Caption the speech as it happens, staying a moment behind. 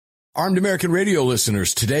Armed American Radio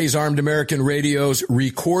listeners, today's Armed American Radio's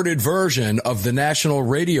recorded version of the national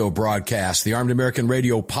radio broadcast, the Armed American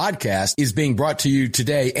Radio podcast, is being brought to you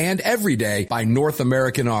today and every day by North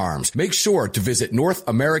American Arms. Make sure to visit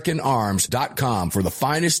NorthAmericanArms.com for the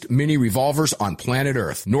finest mini revolvers on planet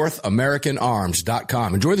Earth.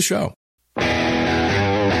 NorthAmericanArms.com. Enjoy the show.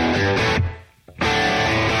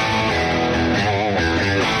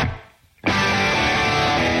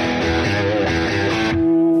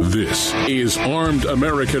 This is Armed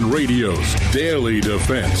American Radio's Daily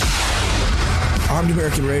Defense. Armed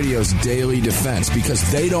American Radio's Daily Defense, because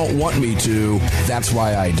they don't want me to, that's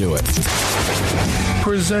why I do it.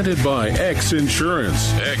 Presented by X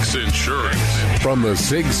Insurance. X Insurance. From the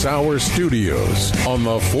Sig Sauer Studios on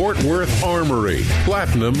the Fort Worth Armory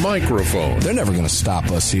Platinum Microphone. They're never going to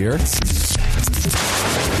stop us here.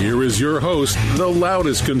 Here is your host, the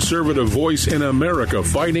loudest conservative voice in America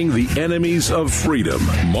fighting the enemies of freedom,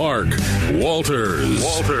 Mark Walters.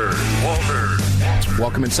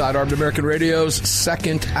 Welcome inside Armed American Radio's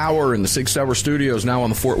second hour in the Sig Sauer Studios, now on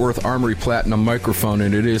the Fort Worth Armory Platinum Microphone,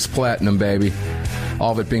 and it is platinum, baby.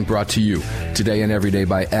 All of it being brought to you today and every day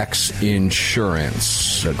by X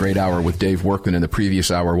Insurance. A great hour with Dave Workman in the previous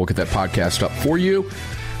hour. We'll get that podcast up for you.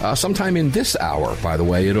 Sometime in this hour, by the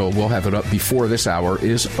way. We'll have it up before this hour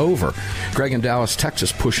is over. Greg in Dallas,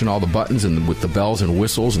 Texas, pushing all the buttons and with the bells and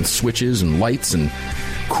whistles and switches and lights and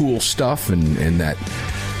cool stuff and that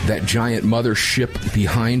giant mothership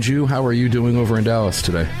behind you. How are you doing over in Dallas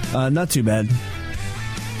today? Not too bad.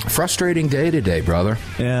 Frustrating day today, brother.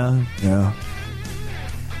 Yeah.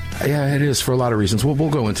 Yeah, it is for a lot of reasons.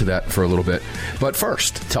 We'll go into that for a little bit. But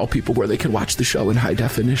first, tell people where they can watch the show in high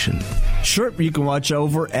definition. Sure, you can watch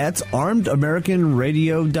over at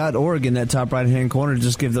armedamericanradio.org in that top right-hand corner.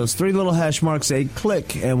 Just give those three little hash marks a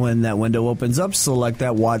click, and when that window opens up, select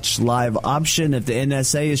that watch live option. If the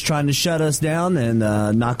NSA is trying to shut us down and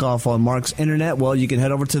knock off on Mark's internet, well, you can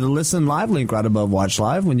head over to the Listen Live link right above Watch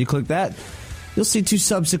Live. When you click that, you'll see two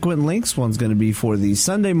subsequent links. One's going to be for the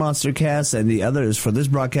Sunday Monster Cast, and the other is for this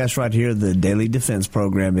broadcast right here, the Daily Defense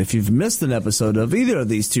Program. If you've missed an episode of either of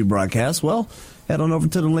these two broadcasts, well, head on over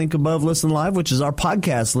to the link above, Listen Live, which is our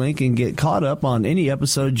podcast link, and get caught up on any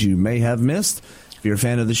episodes you may have missed. If you're a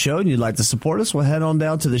fan of the show and you'd like to support us, well, head on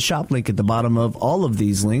down to the shop link at the bottom of all of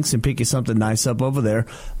these links and pick you something nice up over there.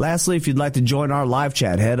 Lastly, if you'd like to join our live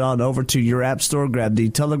chat, head on over to your app store, grab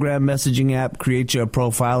the Telegram messaging app, create your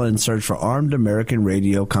profile, and search for Armed American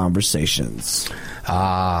Radio Conversations.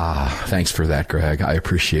 Thanks for that, Greg. I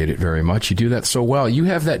appreciate it very much. You do that so well. You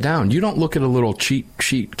have that down. You don't look at a little cheat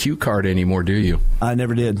sheet cue card anymore, do you? I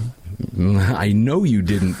never did. I know you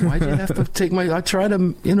didn't. Why'd you have to take I try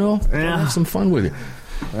to, have some fun with it.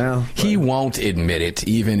 Well, he won't admit it,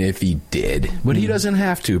 even if he did. But he doesn't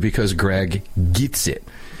have to, because Greg gets it.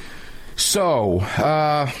 So,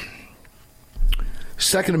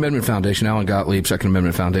 Second Amendment Foundation, Alan Gottlieb, Second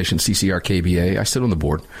Amendment Foundation, CCR-KBA, I sit on the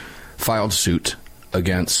board, filed suit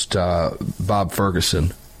against Bob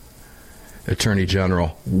Ferguson, Attorney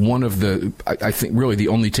General. One of the, I think, really the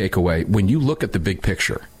only takeaway, when you look at the big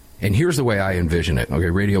picture, and here's the way I envision it.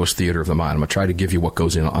 Okay, radio is theater of the mind. I'm going to try to give you what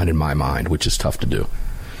goes on in my mind, which is tough to do.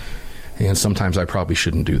 And sometimes I probably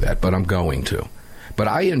shouldn't do that, but I'm going to. But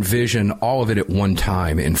I envision all of it at one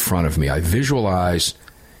time in front of me. I visualize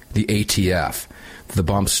the ATF, the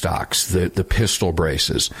bump stocks, the pistol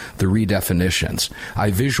braces, the redefinitions.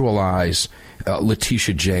 I visualize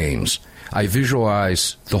Letitia James. I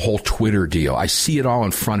visualize the whole Twitter deal. I see it all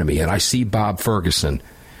in front of me, and I see Bob Ferguson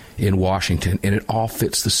in Washington, and it all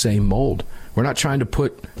fits the same mold. We're not trying to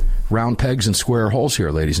put round pegs in square holes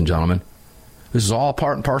here, ladies and gentlemen. This is all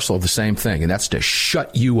part and parcel of the same thing, and that's to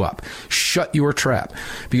shut you up, shut your trap.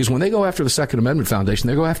 Because when they go after the Second Amendment Foundation,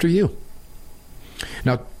 they go after you.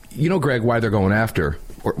 Now, you know, Greg, why they're going after,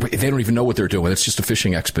 or they don't even know what they're doing. It's just a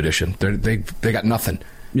fishing expedition. They got nothing.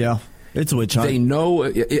 Yeah, it's a witch hunt. They know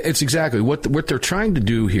it's exactly what they're trying to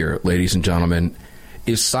do here, ladies and gentlemen,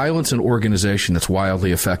 is silence an organization that's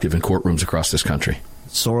wildly effective in courtrooms across this country.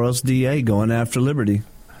 Soros DA going after liberty.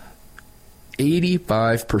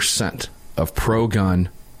 85% of pro-gun,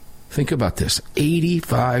 think about this,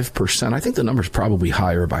 85%. I think the number's probably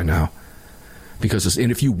higher by now.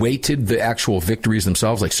 And if you weighted the actual victories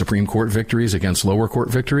themselves, like Supreme Court victories against lower court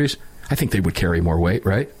victories, I think they would carry more weight,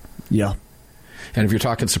 right? Yeah. And if you're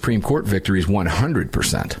talking Supreme Court victories,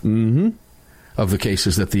 100%. Of the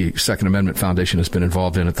cases that the Second Amendment Foundation has been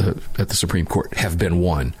involved in at the Supreme Court have been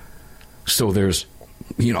won. So there's,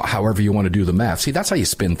 however you want to do the math. See, that's how you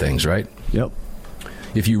spin things, right? Yep.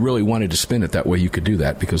 If you really wanted to spin it that way, you could do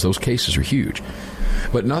that because those cases are huge.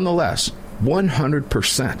 But nonetheless,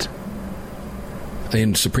 100%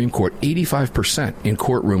 in Supreme Court, 85% in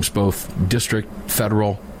courtrooms, both district,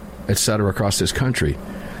 federal, et cetera, across this country,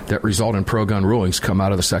 that result in pro-gun rulings come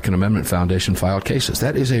out of the Second Amendment Foundation filed cases.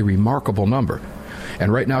 That is a remarkable number.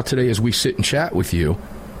 And right now, today, as we sit and chat with you,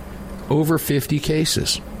 over 50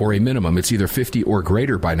 cases, or a minimum. It's either 50 or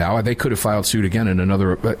greater by now. They could have filed suit again in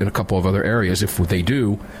a couple of other areas. If they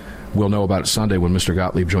do, we'll know about it Sunday when Mr.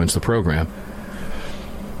 Gottlieb joins the program.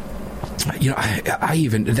 You know,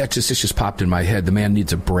 it just popped in my head. The man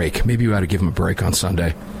needs a break. Maybe you ought to give him a break on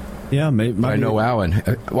Sunday. Yeah, maybe. I know Alan.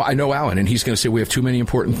 I know Alan, and he's going to say, we have too many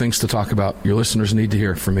important things to talk about. Your listeners need to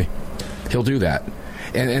hear from me. He'll do that.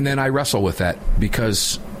 And then I wrestle with that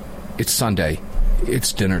because it's Sunday.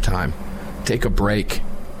 It's dinner time. Take a break.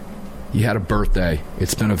 You had a birthday.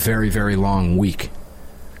 It's been a very, very long week.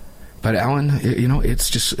 But Alan, you know, it's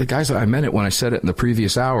just, guys, I meant it when I said it in the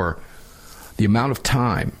previous hour. The amount of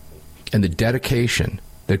time and the dedication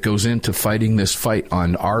that goes into fighting this fight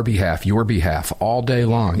on our behalf, your behalf, all day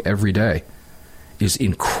long, every day, is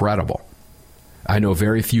incredible. I know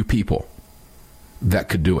very few people that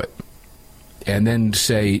could do it. And then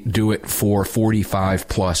say, do it for 45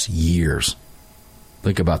 plus years.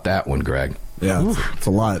 Think about that one, Greg. Yeah, it's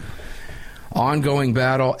a lot. Ongoing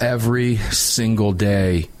battle every single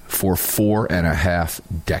day for 4.5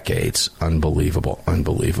 decades. Unbelievable.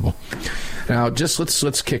 Now, just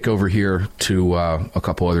let's kick over here to a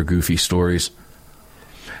couple other goofy stories.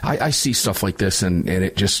 I see stuff like this, and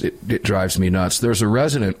it drives me nuts. There's a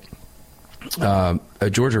resident, a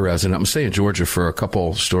Georgia resident. I'm saying Georgia for a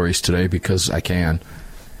couple stories today because I can,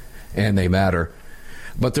 and they matter.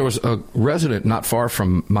 But there was a resident not far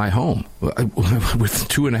from my home, with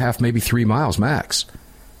 2.5, maybe 3 miles max,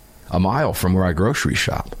 a mile from where I grocery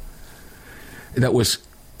shop, that was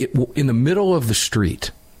in the middle of the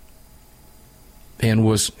street and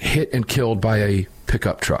was hit and killed by a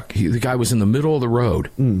pickup truck. The guy was in the middle of the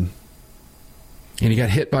road, and he got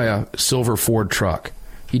hit by a silver Ford truck.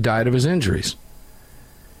 He died of his injuries.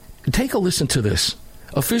 Take a listen to this.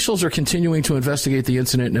 Officials are continuing to investigate the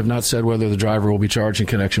incident and have not said whether the driver will be charged in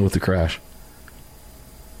connection with the crash.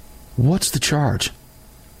 What's the charge?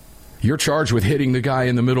 You're charged with hitting the guy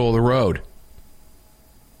in the middle of the road.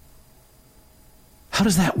 How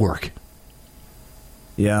does that work?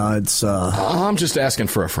 Yeah, it's... I'm just asking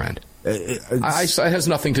for a friend. It has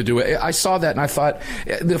nothing to do with it. I saw that and I thought,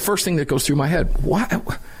 the first thing that goes through my head,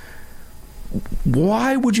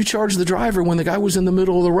 why would you charge the driver when the guy was in the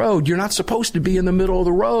middle of the road? You're not supposed to be in the middle of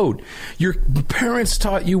the road. Your parents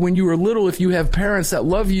taught you when you were little, if you have parents that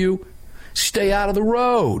love you, stay out of the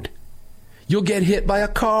road. You'll get hit by a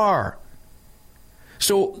car.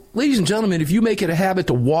 So, ladies and gentlemen, if you make it a habit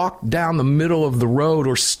to walk down the middle of the road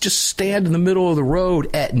or just stand in the middle of the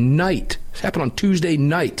road at night, it happened on Tuesday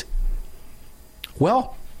night,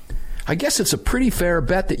 well, I guess it's a pretty fair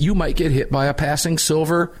bet that you might get hit by a passing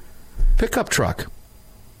silver pickup truck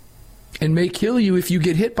and may kill you if you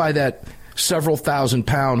get hit by that several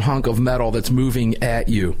thousand-pound hunk of metal that's moving at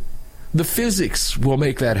you. The physics will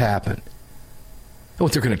make that happen.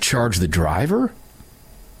 What, they're going to charge the driver?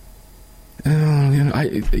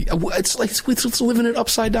 It's like it's living in an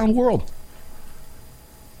upside-down world.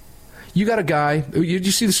 You got a guy. Did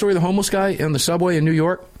you see the story of the homeless guy in the subway in New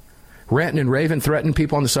York? Ranting and raving, threatening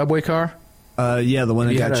people on the subway car? Yeah, the one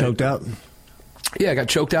that got choked out. Yeah, got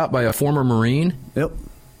choked out by a former Marine. Yep.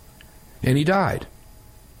 And he died.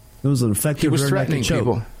 It was an effective He was rear threatening naked choke.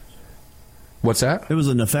 people. What's that? It was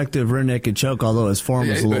an effective rear naked choke, although his form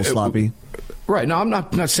was a little sloppy. Right. Now, I'm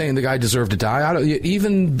not saying the guy deserved to die.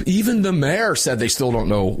 Even the mayor said they still don't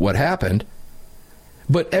know what happened.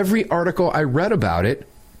 But every article I read about it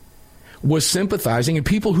was sympathizing, and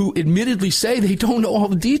people who admittedly say they don't know all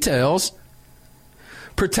the details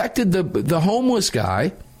protected the homeless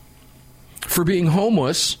guy for being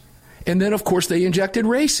homeless, and then, of course, they injected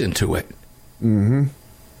race into it. Mm-hmm.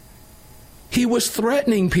 He was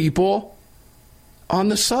threatening people on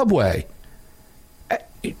the subway.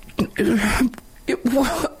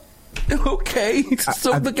 Okay,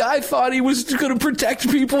 so the guy thought he was going to protect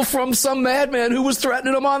people from some madman who was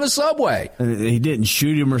threatening him on the subway. He didn't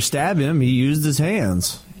shoot him or stab him. He used his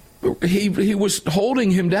hands. He was holding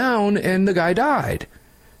him down, and the guy died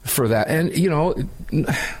for that. And, you know...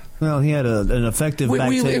 Well, he had an effective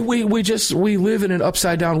back tape. We live in an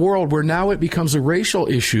upside-down world where now it becomes a racial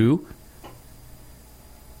issue.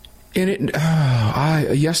 And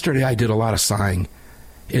yesterday I did a lot of sighing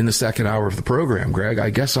in the second hour of the program, Greg.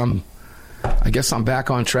 I guess I'm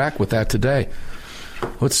back on track with that today.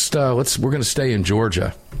 We're going to stay in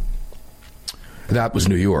Georgia. That was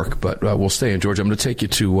New York, but we'll stay in Georgia. I'm going to take you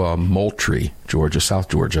to Moultrie, Georgia, South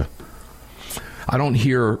Georgia. I don't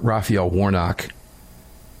hear Raphael Warnock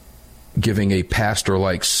giving a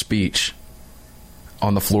pastor-like speech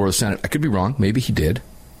on the floor of the Senate. I could be wrong. Maybe he did.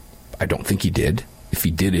 I don't think he did. If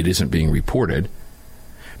he did, it isn't being reported.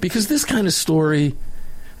 Because this kind of story,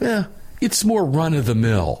 it's more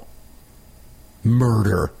run-of-the-mill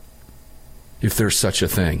murder, if there's such a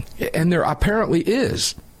thing. And there apparently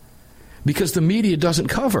is, because the media doesn't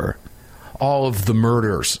cover all of the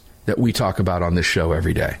murders that we talk about on this show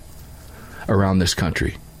every day around this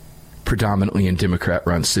country, predominantly in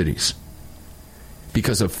Democrat-run cities,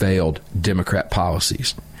 because of failed Democrat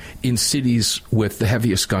policies in cities with the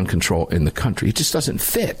heaviest gun control in the country. It just doesn't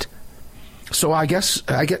fit. So I guess,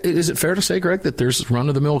 is it fair to say, Greg, that there's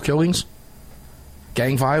run-of-the-mill killings?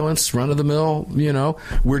 Gang violence, run-of-the-mill,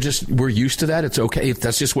 we're used to that. It's okay. If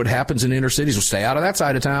that's just what happens in inner cities, we'll stay out of that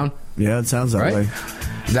side of town. Yeah, it sounds that way.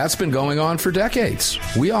 That's been going on for decades.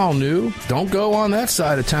 We all knew, don't go on that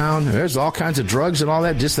side of town. There's all kinds of drugs and all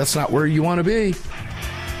that. That's not where you want to be.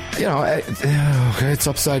 It's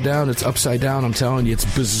upside down. It's upside down. I'm telling you, it's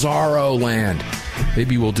bizarro land.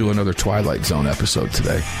 Maybe we'll do another Twilight Zone episode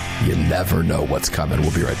today. You never know what's coming.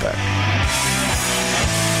 We'll be right back.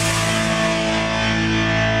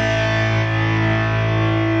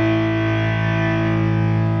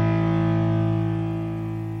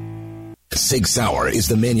 Sig Sauer is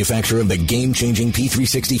the manufacturer of the game-changing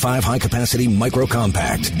P365 high-capacity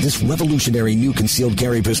micro-compact. This revolutionary new concealed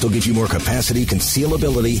carry pistol gives you more capacity,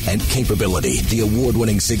 concealability, and capability. The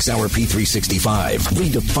award-winning Sig Sauer P365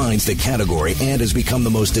 redefines the category and has become the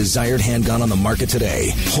most desired handgun on the market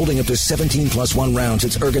today. Holding up to 17+1 rounds,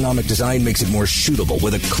 its ergonomic design makes it more shootable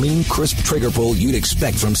with a clean, crisp trigger pull you'd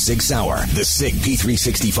expect from Sig Sauer. The Sig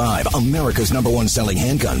P365, America's #1 selling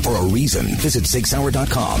handgun for a reason. Visit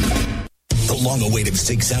SigSauer.com. The long-awaited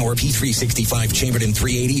Sig Sauer P365 chambered in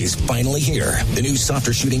 .380 is finally here. The new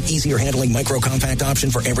softer shooting, easier handling micro-compact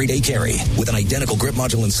option for everyday carry. With an identical grip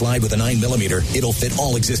module and slide with a 9mm, it'll fit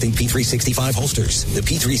all existing P365 holsters. The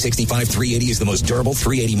P365 380 is the most durable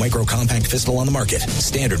 .380 micro-compact pistol on the market.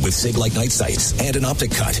 Standard with SIG-like night sights and an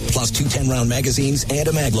optic cut, plus 2 10-round magazines and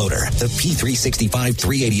a mag loader. The P365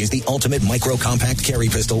 380 is the ultimate micro-compact carry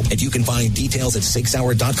pistol, and you can find details at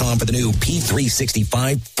SigSauer.com for the new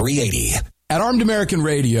P365 380. At Armed American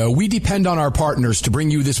Radio, we depend on our partners to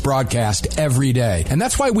bring you this broadcast every day. And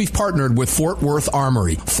that's why we've partnered with Fort Worth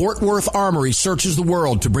Armory. Fort Worth Armory searches the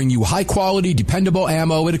world to bring you high-quality, dependable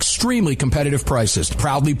ammo at extremely competitive prices.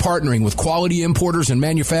 Proudly partnering with quality importers and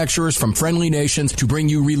manufacturers from friendly nations to bring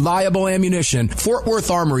you reliable ammunition, Fort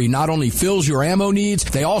Worth Armory not only fills your ammo needs,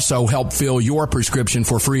 they also help fill your prescription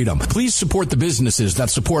for freedom. Please support the businesses that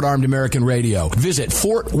support Armed American Radio. Visit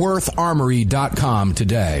FortWorthArmory.com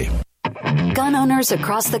today. Gun owners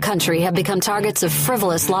across the country have become targets of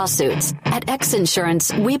frivolous lawsuits. At X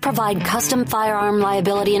Insurance, we provide custom firearm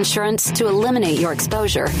liability insurance to eliminate your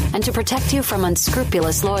exposure and to protect you from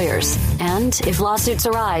unscrupulous lawyers. And if lawsuits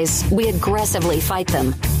arise, we aggressively fight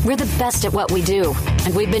them. We're the best at what we do,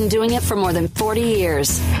 and we've been doing it for more than 40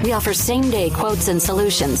 years. We offer same-day quotes and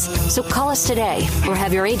solutions. So call us today or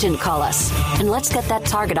have your agent call us, and let's get that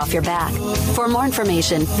target off your back. For more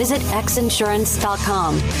information, visit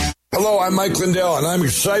xinsurance.com. Hello, I'm Mike Lindell, and I'm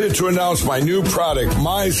excited to announce my new product,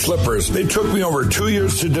 My Slippers. They took me over 2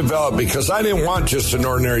 years to develop because I didn't want just an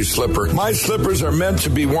ordinary slipper. My slippers are meant to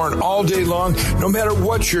be worn all day long, no matter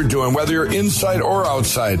what you're doing, whether you're inside or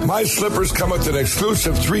outside. My slippers come with an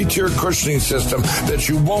exclusive 3-tier cushioning system that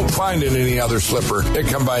you won't find in any other slipper. It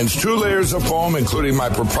combines 2 layers of foam, including my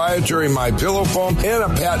proprietary My Pillow foam and a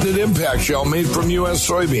patented impact gel made from U.S.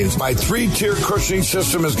 soybeans. My 3-tier cushioning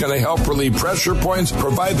system is going to help relieve pressure points,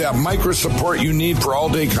 provide that micro support you need for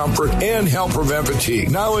all-day comfort, and help prevent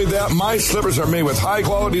fatigue. Not only that, my slippers are made with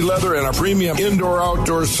high-quality leather and a premium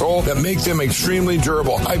indoor-outdoor sole that make them extremely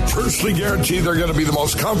durable. I personally guarantee they're going to be the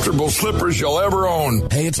most comfortable slippers you'll ever own.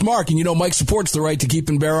 Hey, it's Mark, and you know Mike supports the right to keep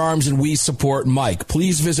and bear arms, and we support Mike.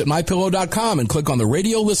 Please visit MyPillow.com and click on the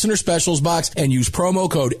radio listener specials box and use promo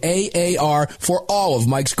code AAR for all of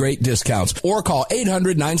Mike's great discounts. Or call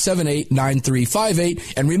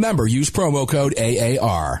 800-978-9358, and remember, use promo code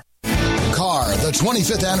AAR. Car, the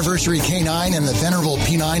 25th anniversary K9 and the venerable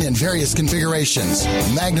P9 in various configurations.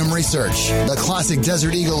 Magnum Research, the classic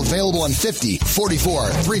Desert Eagle available in 50, 44,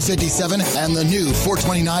 357, and the new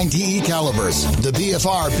 429 DE calibers. The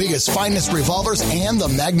BFR biggest, finest revolvers and the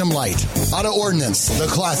Magnum Light. Auto Ordnance, the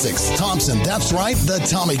classics. Thompson, that's right, the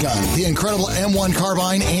Tommy gun, the incredible M1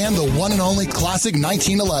 carbine, and the one and only classic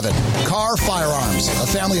 1911. Car Firearms, a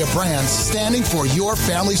family of brands standing for your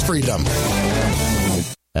family's freedom.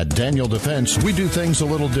 At Daniel Defense, we do things a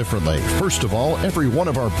little differently. First of all, every one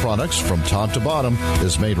of our products, from top to bottom,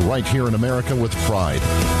 is made right here in America with pride.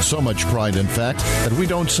 So much pride, in fact, that we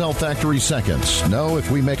don't sell factory seconds. No, if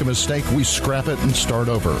we make a mistake, we scrap it and start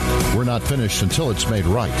over. We're not finished until it's made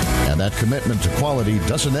right. And that commitment to quality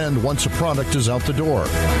doesn't end once a product is out the door.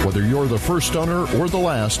 Whether you're the first owner or the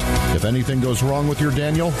last, if anything goes wrong with your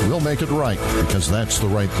Daniel, we'll make it right, because that's the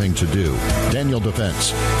right thing to do. Daniel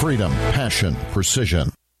Defense. Freedom, passion, precision.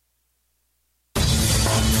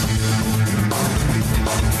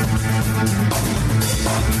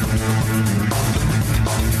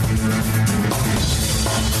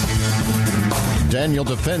 Daniel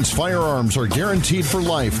Defense firearms are guaranteed for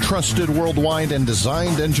life, trusted worldwide, and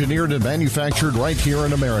designed, engineered, and manufactured right here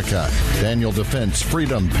in America. Daniel Defense,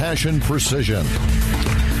 freedom, passion, precision.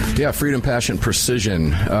 Yeah, freedom, passion,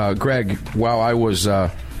 precision. Greg, while I was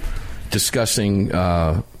discussing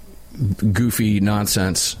goofy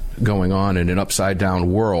nonsense going on in an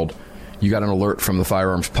upside-down world, you got an alert from the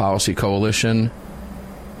Firearms Policy Coalition.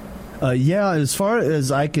 Yeah, as far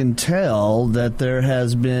as I can tell, that there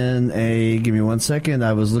has been give me 1 second,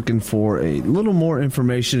 I was looking for a little more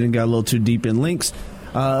information and got a little too deep in links.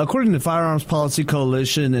 According to Firearms Policy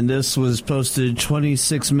Coalition, and this was posted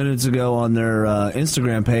 26 minutes ago on their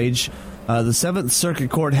Instagram page, the 7th Circuit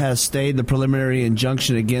Court has stayed the preliminary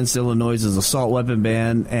injunction against Illinois' assault weapon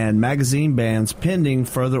ban and magazine bans pending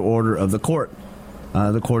further order of the court.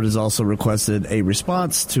 The court has also requested a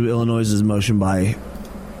response to Illinois' motion by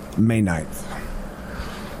May 9th.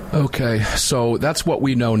 Okay, so that's what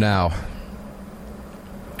we know now.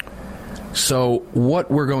 So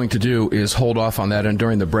what we're going to do is hold off on that, and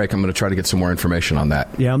during the break, I'm going to try to get some more information on that.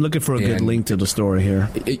 Yeah, I'm looking for a good link to the story here.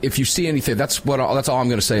 If you see anything, that's all I'm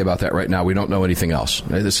going to say about that right now. We don't know anything else.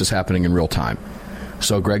 This is happening in real time.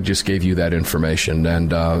 So Greg just gave you that information,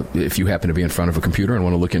 and if you happen to be in front of a computer and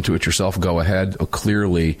want to look into it yourself, go ahead.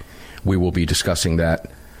 Clearly, we will be discussing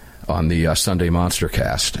that on the Sunday Monster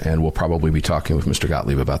Cast, and we'll probably be talking with Mr.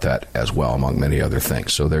 Gottlieb about that as well, among many other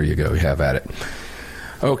things. So there you go. You have at it.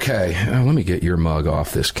 Okay, let me get your mug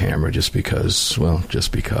off this camera just because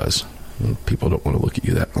people don't want to look at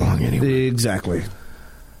you that long anyway. Exactly.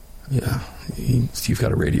 Yeah, you've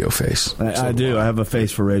got a radio face. I do. I have a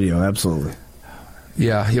face for radio, absolutely.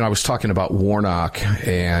 Yeah, I was talking about Warnock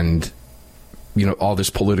and all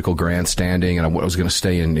this political grandstanding, and I was going to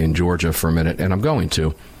stay in Georgia for a minute, and I'm going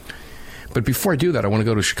to. But before I do that, I want to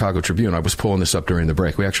go to Chicago Tribune. I was pulling this up during the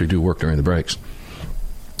break. We actually do work during the breaks.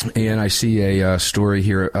 And I see a story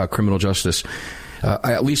here, criminal justice.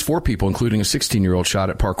 At least 4 people, including a 16-year-old, shot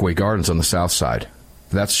at Parkway Gardens on the south side.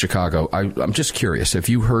 That's Chicago. I'm just curious. Have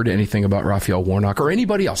you heard anything about Raphael Warnock or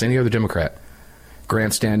anybody else, any other Democrat,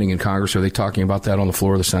 grandstanding in Congress? Are they talking about that on the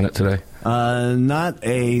floor of the Senate today? Not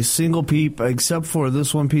a single peep, except for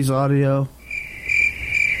this one piece of audio.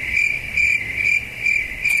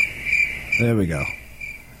 There we go.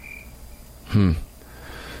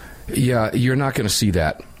 Yeah, you're not going to see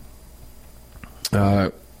that.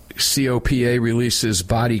 COPA releases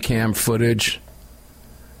body cam footage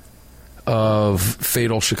of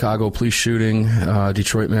fatal Chicago police shooting.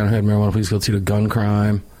 Detroit man had marijuana police guilty to gun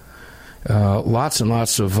crime. Lots and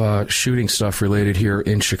lots of shooting stuff related here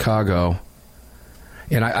in Chicago.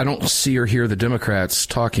 And I don't see or hear the Democrats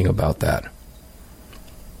talking about that.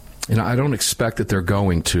 And I don't expect that they're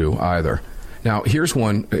going to either. Now, here's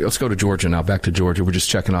one. Let's go to Georgia now. Back to Georgia. We're just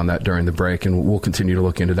checking on that during the break, and we'll continue to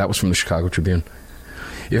look into that. Was from the Chicago Tribune.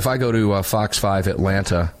 If I go to Fox 5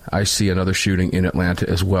 Atlanta, I see another shooting in Atlanta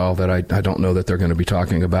as well that I don't know that they're going to be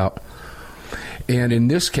talking about. And in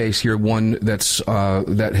this case here, one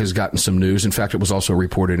that has gotten some news. In fact, it was also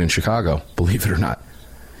reported in Chicago, believe it or not.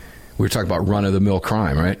 We were talking about run-of-the-mill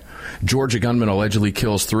crime, right? Georgia gunman allegedly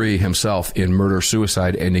kills 3 himself in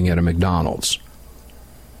murder-suicide ending at a McDonald's.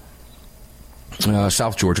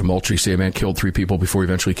 South Georgia, Moultrie, say a man killed 3 people before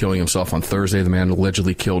eventually killing himself on Thursday. The man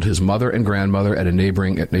allegedly killed his mother and grandmother at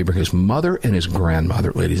his mother and his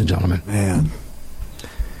grandmother, ladies and gentlemen. Man.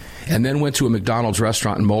 And then went to a McDonald's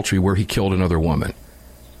restaurant in Moultrie where he killed another woman.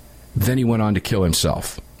 Then he went on to kill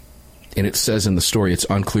himself. And it says in the story it's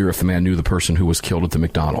unclear if the man knew the person who was killed at the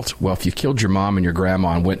McDonald's. Well, if you killed your mom and your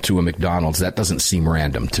grandma and went to a McDonald's, that doesn't seem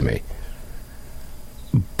random to me.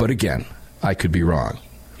 But again, I could be wrong.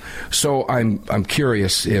 So I'm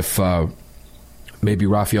curious if maybe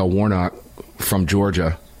Raphael Warnock from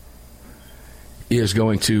Georgia is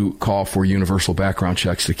going to call for universal background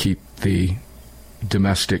checks to keep the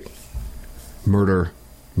domestic murder,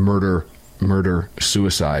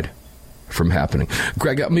 suicide from happening.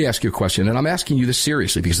 Greg, let me ask you a question, and I'm asking you this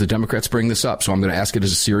seriously because the Democrats bring this up, so I'm going to ask it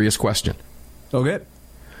as a serious question. Okay.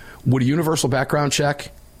 Would a universal background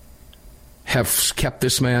check have kept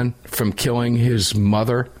this man from killing his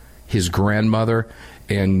mother, his grandmother,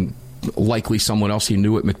 and likely someone else he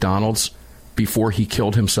knew at McDonald's before he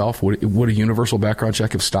killed himself? Would a universal background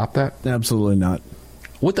check have stopped that? Absolutely not.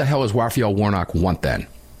 What the hell does Raphael Warnock want then?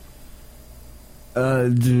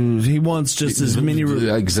 He wants just as many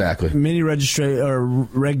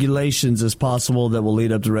regulations as possible that will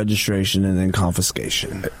lead up to registration and then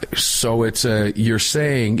confiscation. So you're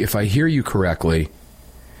saying, if I hear you correctly,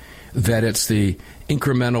 that it's the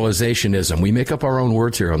incrementalizationism. We make up our own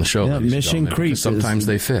words here on the show. Yeah, mission creep. Sometimes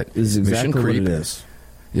they fit. Is exactly mission creep. What it is.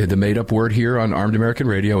 Yeah, the made-up word here on Armed American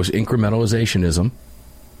Radio is incrementalizationism.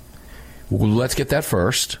 Well, let's get that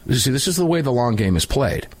first. See, this is the way the long game is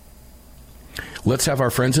played. Let's have our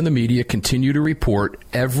friends in the media continue to report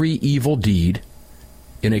every evil deed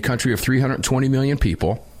in a country of 320 million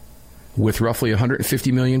people with roughly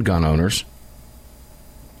 150 million gun owners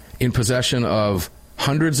in possession of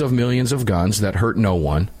hundreds of millions of guns that hurt no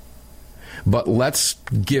one. But let's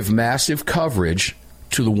give massive coverage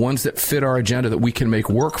to the ones that fit our agenda that we can make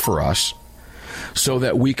work for us so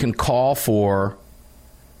that we can call for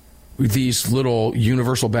these little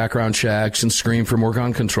universal background checks and scream for more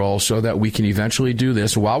gun control so that we can eventually do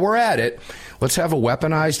this. While we're at it, let's have a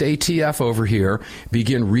weaponized ATF over here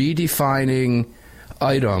begin redefining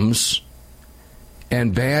items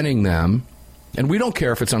and banning them. And we don't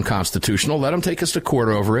care if it's unconstitutional. Let them take us to court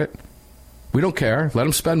over it. We don't care. Let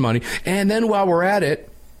them spend money. And then while we're at it,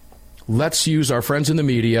 let's use our friends in the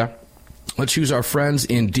media. Let's use our friends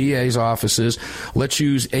in DA's offices. Let's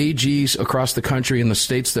use AGs across the country in the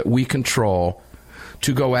states that we control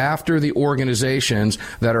to go after the organizations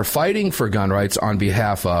that are fighting for gun rights on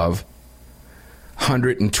behalf of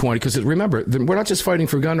 120. Because remember, we're not just fighting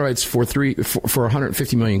for gun rights for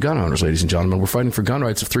 150 million gun owners, ladies and gentlemen. We're fighting for gun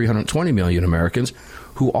rights of 320 million Americans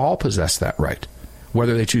who all possess that right,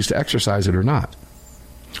 whether they choose to exercise it or not.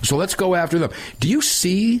 So let's go after them. Do you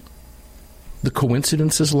see the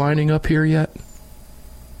coincidences lining up here yet? Do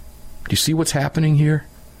you see what's happening here?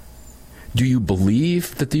 Do you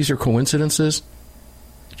believe that these are coincidences?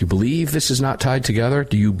 Do you believe this is not tied together?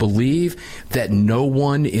 Do you believe that no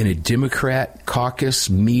one in a Democrat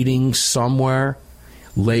caucus meeting somewhere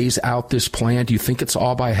lays out this plan? Do you think it's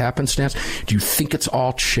all by happenstance? Do you think it's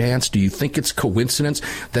all chance? Do you think it's coincidence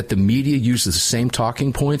that the media uses the same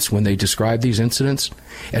talking points when they describe these incidents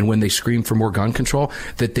and when they scream for more gun control,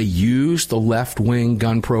 that they use the left-wing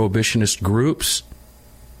gun prohibitionist groups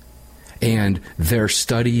and their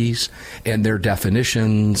studies and their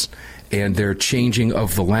definitions and their changing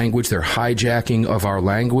of the language, their hijacking of our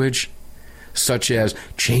language, such as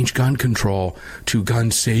change gun control to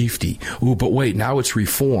gun safety. Ooh, but wait, now it's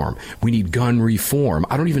reform. We need gun reform.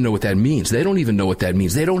 I don't even know what that means. They don't even know what that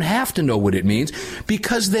means. They don't have to know what it means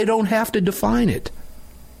because they don't have to define it.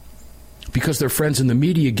 Because their friends in the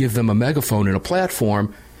media give them a megaphone and a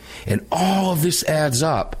platform, and all of this adds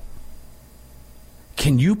up.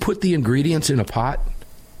 Can you put the ingredients in a pot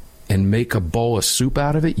and make a bowl of soup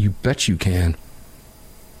out of it? You bet you can.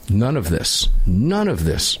 None of this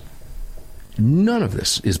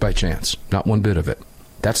is by chance. Not one bit of it.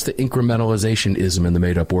 That's the incrementalizationism in the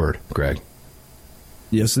made-up word, Greg.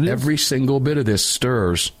 Yes, it is. Every single bit of this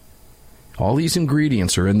stirs. All these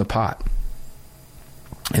ingredients are in the pot.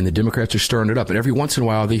 And the Democrats are stirring it up. And every once in a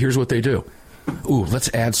while, here's what they do. Ooh,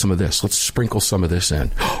 let's add some of this. Let's sprinkle some of this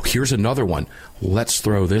in. Oh, here's another one. Let's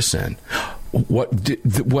throw this in. What,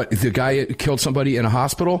 the guy killed somebody in a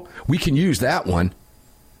hospital? We can use that one.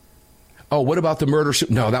 Oh, what about the murder?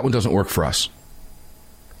 No, that one doesn't work for us.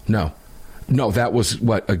 No, that was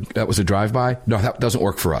that was a drive-by? No, that doesn't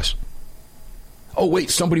work for us. Oh, wait,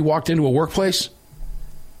 somebody walked into a workplace?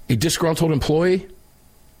 A disgruntled employee?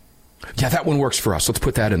 Yeah, that one works for us. Let's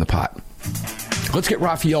put that in the pot. Let's get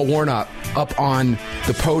Raphael Warnock up on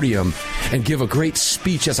the podium and give a great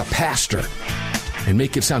speech as a pastor and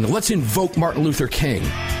make it sound. Let's invoke Martin Luther King.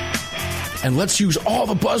 And let's use all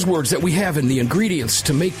the buzzwords that we have in the ingredients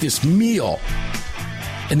to make this meal.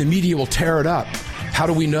 And the media will tear it up. How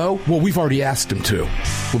do we know? Well, we've already asked them to.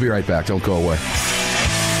 We'll be right back. Don't go away.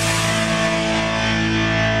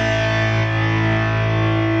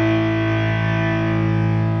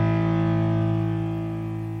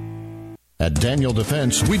 At Daniel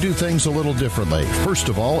Defense, we do things a little differently. First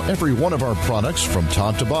of all, every one of our products, from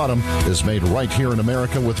top to bottom, is made right here in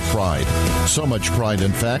America with pride. So much pride,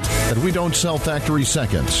 in fact, that we don't sell factory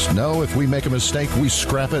seconds. No, if we make a mistake, we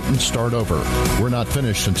scrap it and start over. We're not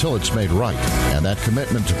finished until it's made right. And that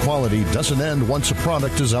commitment to quality doesn't end once a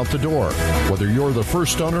product is out the door. Whether you're the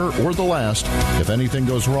first owner or the last, if anything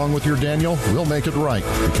goes wrong with your Daniel, we'll make it right,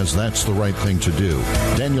 because that's the right thing to do.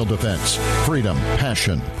 Daniel Defense. Freedom,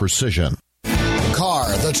 passion, precision.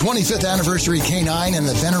 The 25th anniversary K9 and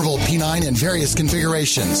the venerable P9 in various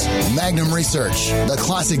configurations. Magnum Research. The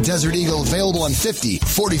classic Desert Eagle available in 50,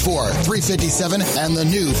 44, 357, and the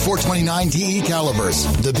new 429 DE calibers.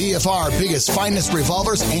 The BFR biggest, finest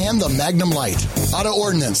revolvers and the Magnum Light. Auto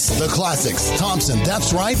Ordnance. The classics. Thompson.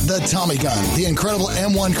 That's right, the Tommy gun. The incredible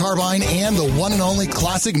M1 carbine and the one and only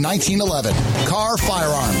classic 1911. Car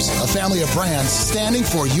Firearms. A family of brands standing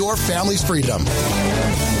for your family's freedom.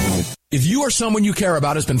 If you or someone you care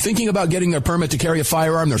about has been thinking about getting their permit to carry a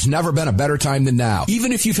firearm, there's never been a better time than now.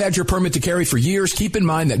 Even if you've had your permit to carry for years, keep in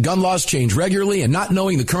mind that gun laws change regularly, and not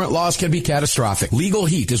knowing the current laws can be catastrophic. Legal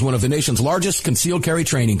Heat is one of the nation's largest concealed carry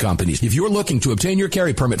training companies. If you're looking to obtain your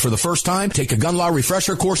carry permit for the first time, take a gun law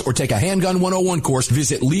refresher course or take a handgun 101 course,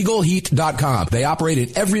 visit LegalHeat.com. They operate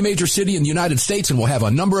in every major city in the United States and will have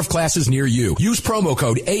a number of classes near you. Use promo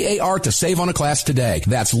code AAR to save on a class today.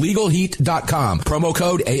 That's LegalHeat.com. Promo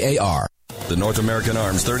code AAR. The North American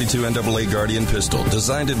Arms 32 NAA Guardian pistol,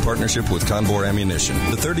 designed in partnership with Conbor Ammunition.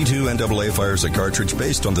 The 32 NAA fires a cartridge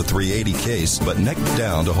based on the 380 case, but neck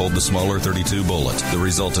down to hold the smaller 32 bullet. The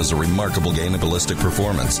result is a remarkable gain in ballistic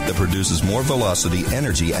performance that produces more velocity,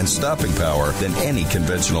 energy, and stopping power than any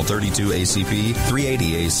conventional 32 ACP,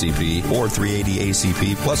 380 ACP, or 380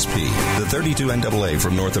 ACP plus P. The 32 NAA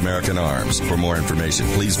from North American Arms. For more information,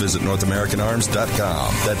 please visit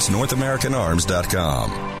NorthAmericanArms.com. That's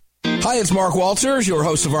NorthAmericanArms.com. Hi, it's Mark Walters, your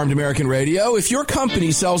host of Armed American Radio. If your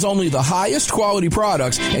company sells only the highest quality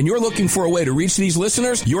products and you're looking for a way to reach these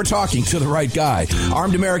listeners, you're talking to the right guy.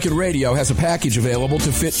 Armed American Radio has a package available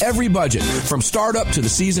to fit every budget, from startup to the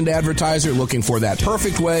seasoned advertiser looking for that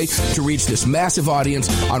perfect way to reach this massive audience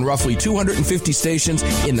on roughly 250 stations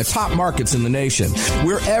in the top markets in the nation.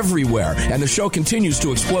 We're everywhere, and the show continues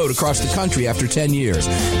to explode across the country after 10 years.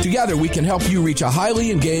 Together, we can help you reach a highly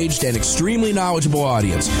engaged and extremely knowledgeable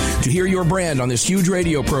audience. To hear your brand on this huge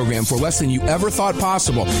radio program for less than you ever thought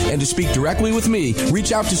possible and to speak directly with me,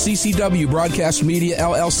 reach out to CCW Broadcast Media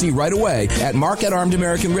LLC right away at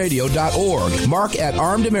mark@armedamericanradio.org.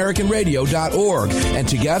 mark@armedamericanradio.org. And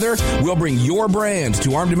together, we'll bring your brand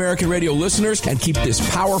to Armed American Radio listeners and keep this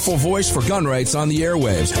powerful voice for gun rights on the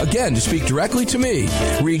airwaves. Again, to speak directly to me,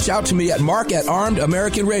 reach out to me at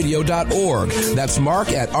mark@armedamericanradio.org. That's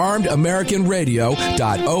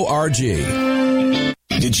mark@armedamericanradio.org.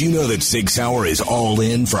 Did you know that Sig Sauer is all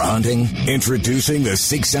in for hunting? Introducing the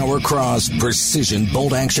Sig Sauer Cross Precision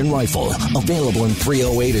Bolt Action Rifle. Available in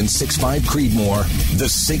 .308 and 6.5 Creedmoor. The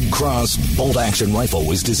Sig Cross Bolt Action Rifle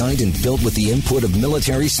was designed and built with the input of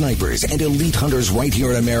military snipers and elite hunters right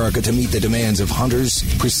here in America to meet the demands of hunters,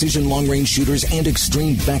 precision long-range shooters, and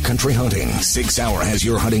extreme backcountry hunting. Sig Sauer has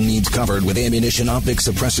your hunting needs covered with ammunition, optics,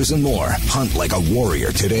 suppressors, and more. Hunt like a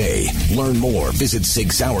warrior today. Learn more. Visit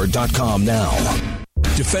SigSauer.com now.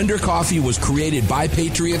 Defender Coffee was created by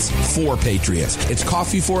Patriots for Patriots. It's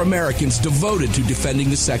coffee for Americans devoted to defending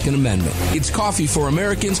the Second Amendment. It's coffee for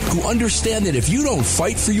Americans who understand that if you don't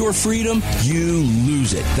fight for your freedom, you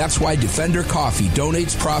lose it. That's why Defender Coffee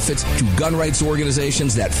donates profits to gun rights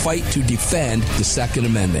organizations that fight to defend the Second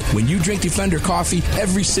Amendment. When you drink Defender Coffee,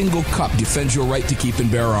 every single cup defends your right to keep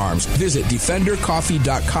and bear arms. Visit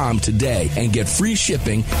DefenderCoffee.com today and get free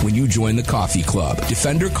shipping when you join the coffee club.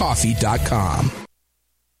 DefenderCoffee.com.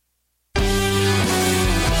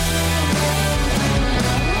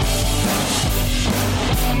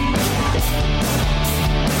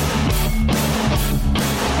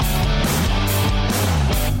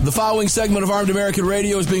 The following segment of Armed American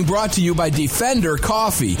Radio is being brought to you by Defender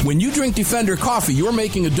Coffee. When you drink Defender Coffee, you're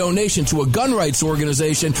making a donation to a gun rights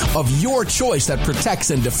organization of your choice that protects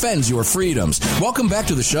and defends your freedoms. Welcome back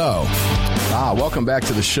to the show. Welcome back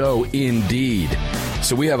to the show, indeed.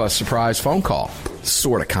 So we have a surprise phone call,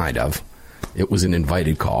 sort of, kind of. It was an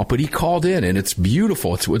invited call, but he called in, and it's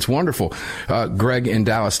beautiful. It's wonderful. Greg in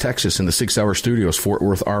Dallas, Texas, in the 6 Hour Studios, Fort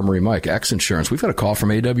Worth Armory Mike, X Insurance. We've got a call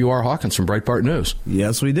from AWR Hawkins from Breitbart News.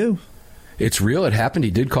 Yes, we do. It's real. It happened.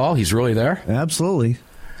 He did call. He's really there. Absolutely.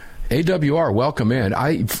 AWR, welcome in.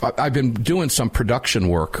 I've been doing some production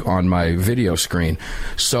work on my video screen.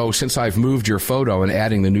 So since I've moved your photo and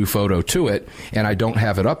adding the new photo to it, and I don't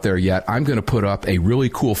have it up there yet, I'm going to put up a really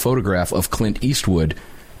cool photograph of Clint Eastwood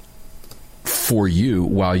for you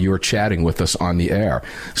while you're chatting with us on the air.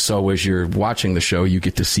 So as you're watching the show, you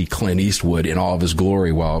get to see Clint Eastwood in all of his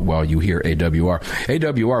glory while you hear AWR.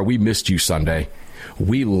 AWR, we missed you Sunday.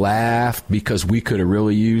 We laughed because we could have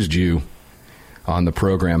really used you on the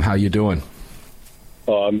program. How you doing?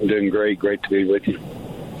 Oh, I'm doing great. Great to be with you.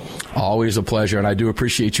 Always a pleasure, and I do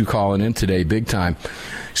appreciate you calling in today, big time.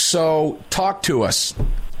 So talk to us.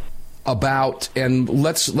 about, and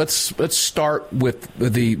let's start with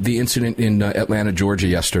the incident in Atlanta, Georgia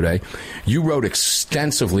yesterday. You wrote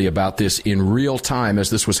extensively about this in real time as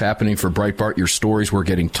this was happening for Breitbart. Your stories were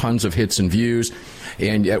getting tons of hits and views,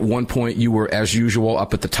 and at one point you were, as usual,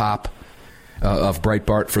 up at the top of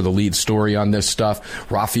Breitbart for the lead story on this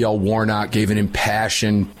stuff. Raphael Warnock gave an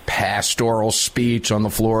impassioned pastoral speech on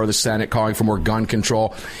the floor of the Senate calling for more gun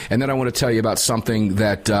control. And then I want to tell you about something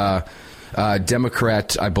that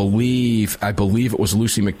Democrat, I believe it was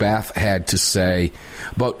Lucy McBath, had to say.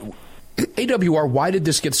 But AWR, why did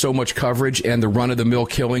this get so much coverage and the run-of-the-mill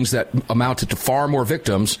killings that amounted to far more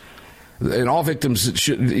victims, and all victims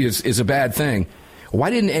is a bad thing? Why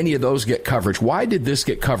didn't any of those get coverage? Why did this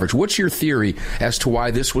get coverage? What's your theory as to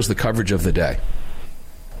why this was the coverage of the day?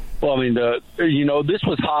 Well, I mean, this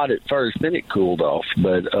was hot at first, then it cooled off.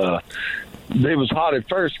 But it was hot at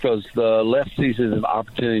first because the left sees it as an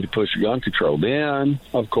opportunity to push gun control. Then,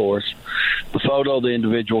 of course, the photo of the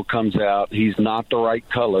individual comes out. He's not the right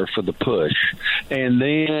color for the push. And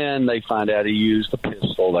then they find out he used a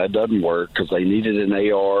pistol. That doesn't work because they needed an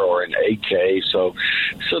AR or an AK. So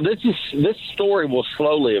this story will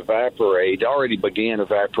slowly evaporate. It already began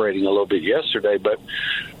evaporating a little bit yesterday, but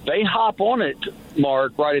they hop on it,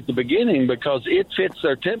 Mark, right at the beginning because it fits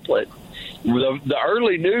their template. The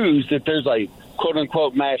early news that there's a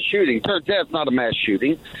quote-unquote mass shooting. Turns out it's not a mass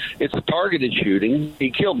shooting. It's a targeted shooting. He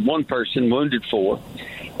killed one person, wounded four.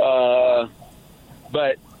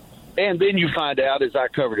 And then you find out, as I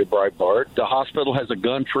covered at Breitbart, the hospital has a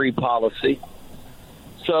gun-free policy.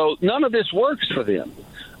 So none of this works for them.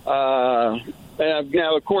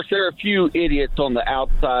 Now, of course, there are a few idiots on the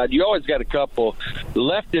outside. You always got a couple.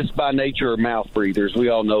 Leftists by nature are mouth breathers. We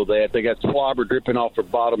all know that. They got slobber dripping off their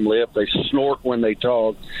bottom lip. They snort when they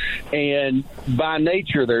talk. And by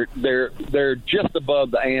nature, they're just above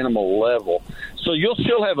the animal level. So you'll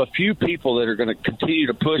still have a few people that are going to continue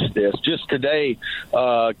to push this. Just today,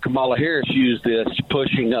 Kamala Harris used this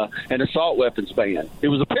pushing an assault weapons ban. It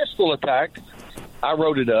was a pistol attack. I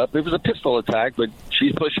wrote it up. It was a pistol attack, but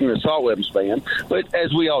she's pushing an assault weapons ban. But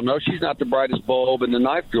as we all know, she's not the brightest bulb in the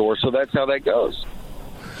knife drawer, so that's how that goes.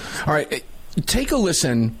 All right. Take a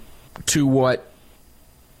listen to what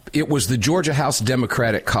it was, the Georgia House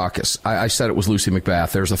Democratic Caucus. I said it was Lucy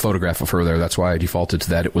McBath. There's a photograph of her there. That's why I defaulted to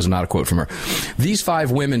that. It was not a quote from her. These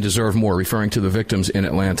 5 women deserve more, referring to the victims in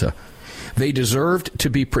Atlanta. They deserved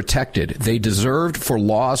to be protected. They deserved for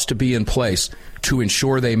laws to be in place to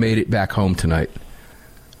ensure they made it back home tonight.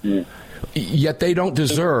 Yeah. Yet they don't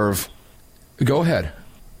deserve. Go ahead.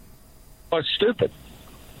 Well, it's stupid.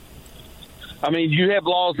 I mean, you have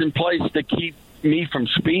laws in place to keep me from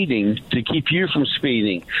speeding, to keep you from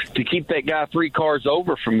speeding, to keep that guy 3 cars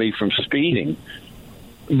over from me from speeding.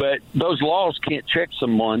 But those laws can't check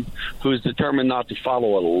someone who is determined not to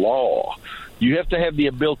follow a law. You have to have the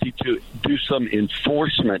ability to do some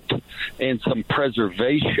enforcement and some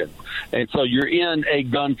preservation. And so you're in a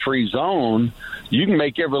gun-free zone. You can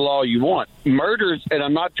make every law you want. Murders, and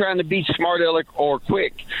I'm not trying to be smart aleck or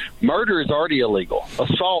quick, murder is already illegal.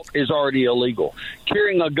 Assault is already illegal.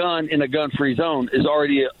 Carrying a gun in a gun-free zone is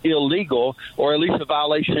already illegal, or at least a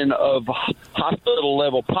violation of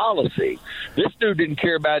hospital-level policy. This dude didn't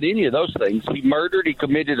care about any of those things. He murdered, he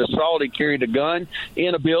committed assault, he carried a gun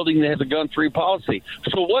in a building that has a gun-free policy.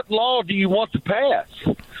 So what law do you want to pass?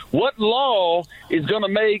 What law is going to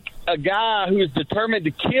make a guy who is determined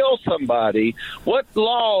to kill somebody, what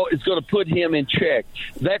law is going to put him in check?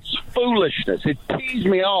 That's foolishness. It pees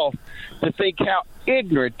me off to think how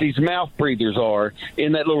ignorant these mouth breathers are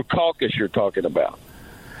in that little caucus you're talking about.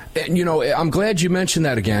 And, I'm glad you mentioned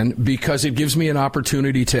that again, because it gives me an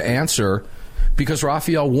opportunity to answer, because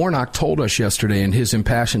Raphael Warnock told us yesterday in his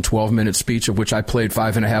impassioned 12-minute speech, of which I played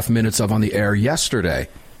 5.5 minutes of on the air yesterday,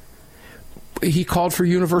 he called for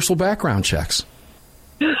universal background checks.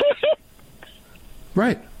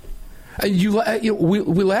 Right.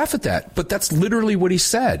 We laugh at that, but that's literally what he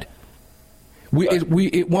said.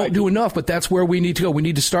 It won't do enough, but that's where we need to go. We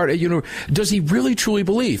need to start. Does he really truly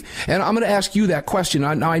believe? And I'm going to ask you that question.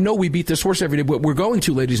 I know we beat this horse every day, but we're going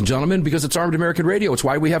to, ladies and gentlemen, because it's Armed American Radio. It's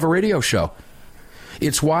why we have a radio show.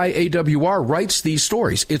 It's why AWR writes these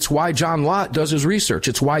stories. It's why John Lott does his research.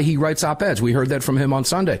 It's why he writes op-eds. We heard that from him on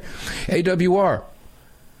Sunday. AWR.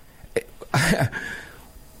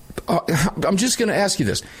 I'm just going to ask you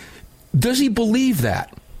this. Does he believe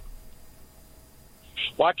that?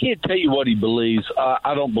 Well, I can't tell you what he believes.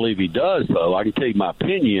 I don't believe he does, though. I can tell you my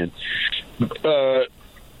opinion.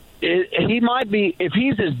 He might be, if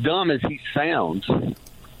he's as dumb as he sounds,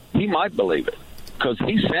 he might believe it, because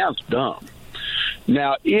he sounds dumb.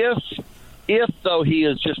 Now, if If, though, he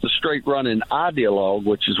is just a straight-running ideologue,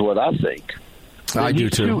 which is what I think. I do,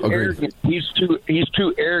 too. Agreed. He's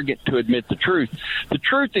too arrogant to admit the truth. The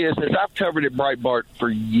truth is I've covered it Breitbart for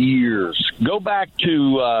years. Go back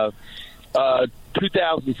to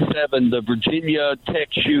 2007, the Virginia Tech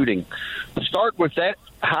shooting. Start with that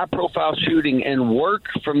high-profile shooting and work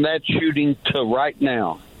from that shooting to right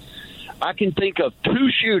now. I can think of 2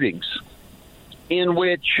 shootings in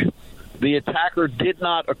which the attacker did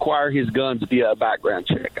not acquire his guns via a background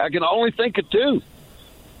check. I can only think of 2.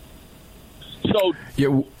 So,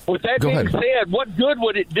 with that being said, what good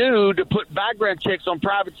would it do to put background checks on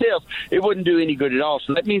private sales? It wouldn't do any good at all.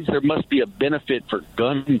 So that means there must be a benefit for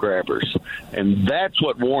gun grabbers. And that's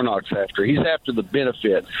what Warnock's after. He's after the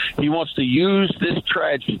benefit. He wants to use this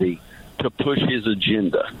tragedy to push his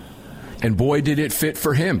agenda. And boy, did it fit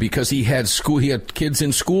for him, because he had kids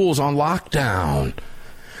in schools on lockdown.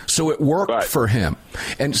 So it worked for him.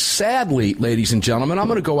 And sadly, ladies and gentlemen, I'm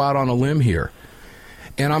going to go out on a limb here.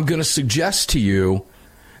 And I'm going to suggest to you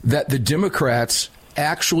that the Democrats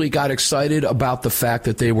actually got excited about the fact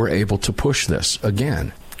that they were able to push this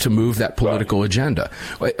again, to move that political agenda.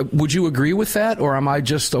 Would you agree with that, or am I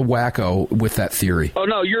just a wacko with that theory? Oh,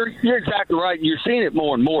 no, you're exactly right. You're seeing it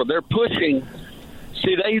more and more. They're pushing.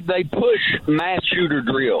 See, they push mass shooter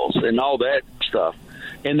drills and all that stuff.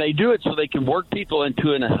 And they do it so they can work people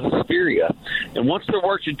into a hysteria. And once they're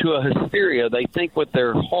worked into a hysteria, they think with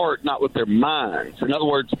their heart, not with their minds. In other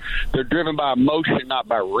words, they're driven by emotion, not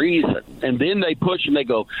by reason. And then they push and they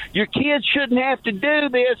go, your kids shouldn't have to do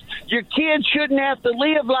this. Your kids shouldn't have to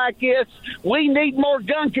live like this. We need more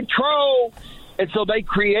gun control. And so they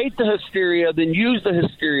create the hysteria, then use the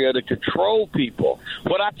hysteria to control people.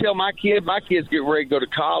 What I tell my kids get ready to go to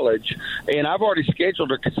college, and I've already scheduled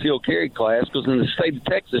her concealed carry class because in the state of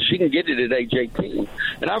Texas, she can get it at age 18.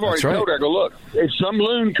 And I've already told her, I go, look, if some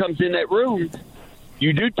loon comes in that room,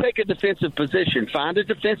 you do take a defensive position. Find a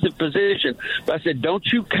defensive position. But I said, don't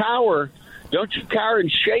you cower. Don't you cower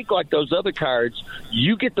and shake like those other cowards.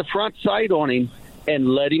 You get the front sight on him and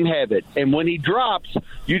let him have it. And when he drops,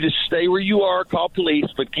 you just stay where you are, call police,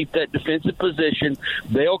 but keep that defensive position.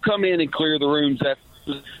 They'll come in and clear the rooms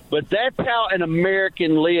after. But that's how an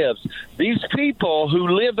American lives. These people who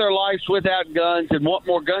live their lives without guns and want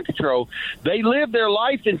more gun control, they live their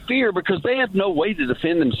life in fear because they have no way to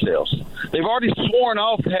defend themselves. They've already sworn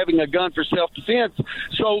off having a gun for self-defense,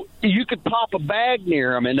 so you could pop a bag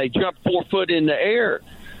near them and they jump 4 foot in the air.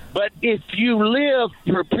 But if you live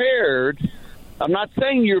prepared, I'm not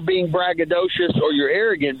saying you're being braggadocious or you're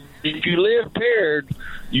arrogant. If you live prepared,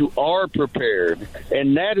 you are prepared.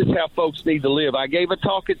 And that is how folks need to live. I gave a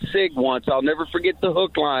talk at SIG once. I'll never forget the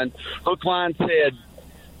hook line. Hook line said,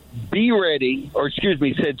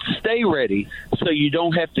 said, stay ready so you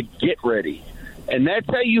don't have to get ready. And that's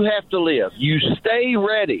how you have to live. You stay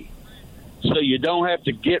ready so you don't have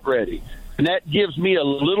to get ready. And that gives me a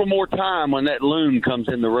little more time when that loon comes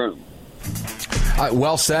in the room.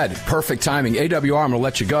 Well said. Perfect timing. AWR, I'm going to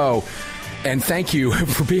let you go. And thank you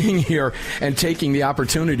for being here and taking the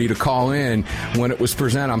opportunity to call in when it was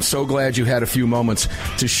presented. I'm so glad you had a few moments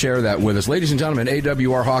to share that with us. Ladies and gentlemen,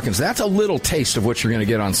 AWR Hawkins, that's a little taste of what you're going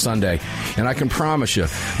to get on Sunday. And I can promise you,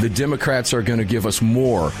 the Democrats are going to give us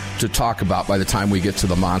more to talk about by the time we get to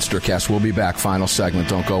the Monster Cast. We'll be back. Final segment.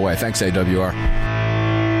 Don't go away. Thanks, AWR.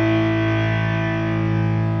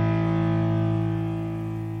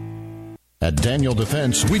 At Daniel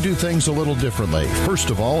Defense, we do things a little differently. First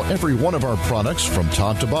of all, every one of our products, from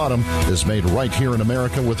top to bottom, is made right here in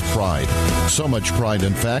America with pride. So much pride,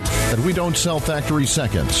 in fact, that we don't sell factory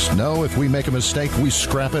seconds. No, if we make a mistake, we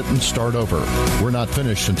scrap it and start over. We're not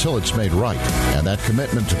finished until it's made right. And that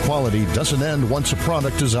commitment to quality doesn't end once a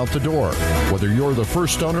product is out the door. Whether you're the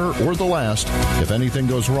first owner or the last, if anything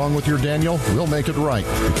goes wrong with your Daniel, we'll make it right,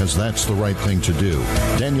 because that's the right thing to do.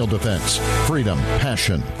 Daniel Defense. Freedom,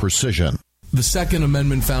 passion, precision. The Second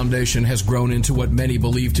Amendment Foundation has grown into what many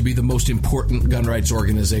believe to be the most important gun rights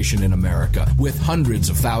organization in America. With hundreds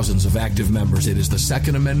of thousands of active members, it is the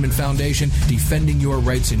Second Amendment Foundation defending your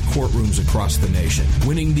rights in courtrooms across the nation.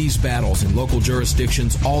 Winning these battles in local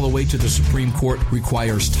jurisdictions all the way to the Supreme Court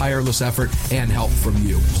requires tireless effort and help from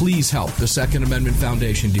you. Please help the Second Amendment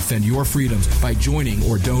Foundation defend your freedoms by joining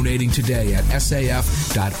or donating today at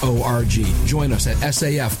saf.org. Join us at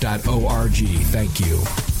saf.org. Thank you.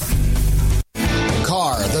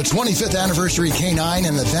 CAR, the The 25th anniversary K9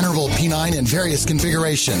 and the venerable P9 in various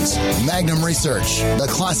configurations. Magnum Research. The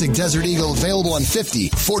classic Desert Eagle available in 50,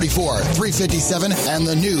 44, 357, and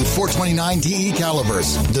the new 429 DE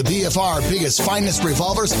calibers. The BFR biggest finest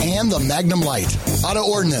revolvers and the Magnum Light. Auto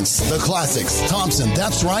Ordnance. The classics. Thompson.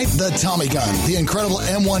 That's right. The Tommy gun. The incredible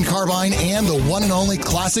M1 carbine and the one and only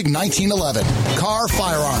classic 1911. Car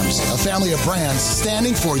Firearms. A family of brands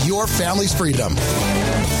standing for your family's freedom.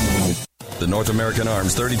 The North American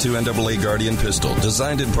Arms 32 NAA Guardian pistol,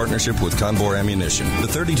 designed in partnership with Conbor Ammunition. The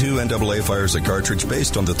 32 NAA fires a cartridge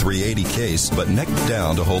based on the 380 case, but neck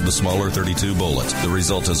down to hold the smaller 32 bullet. The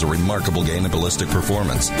result is a remarkable gain in ballistic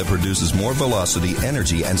performance that produces more velocity,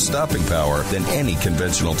 energy, and stopping power than any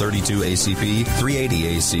conventional 32 ACP,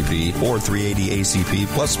 380 ACP, or 380 ACP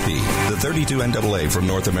plus P. The 32 NAA from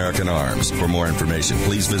North American Arms. For more information,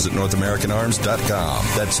 please visit NorthAmericanArms.com.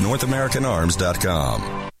 That's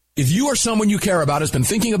NorthAmericanArms.com. If you or someone you care about has been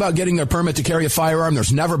thinking about getting their permit to carry a firearm,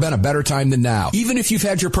 there's never been a better time than now. Even if you've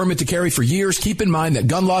had your permit to carry for years, keep in mind that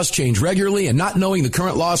gun laws change regularly, and not knowing the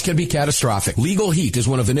current laws can be catastrophic. Legal Heat is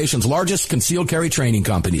one of the nation's largest concealed carry training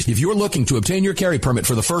companies. If you're looking to obtain your carry permit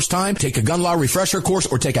for the first time, take a gun law refresher course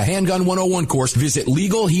or take a handgun 101 course, visit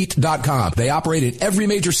LegalHeat.com. They operate in every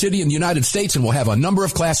major city in the United States and will have a number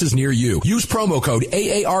of classes near you. Use promo code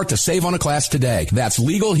AAR to save on a class today. That's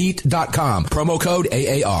LegalHeat.com. Promo code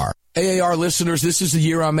AAR. AAR listeners, this is the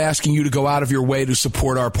year I'm asking you to go out of your way to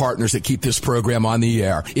support our partners that keep this program on the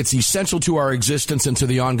air. It's essential to our existence and to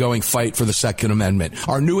the ongoing fight for the Second Amendment.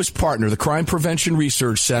 Our newest partner, the Crime Prevention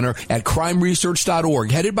Research Center at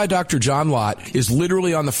crimeresearch.org, headed by Dr. John Lott, is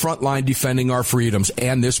literally on the front line defending our freedoms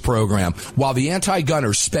and this program. While the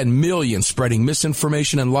anti-gunners spend millions spreading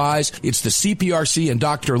misinformation and lies, it's the CPRC and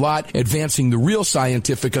Dr. Lott advancing the real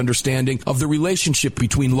scientific understanding of the relationship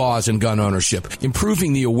between laws and gun ownership,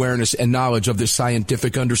 improving the awareness and knowledge of this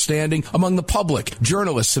scientific understanding among the public,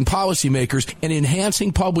 journalists, and policymakers, and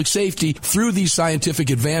enhancing public safety through these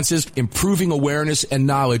scientific advances, improving awareness and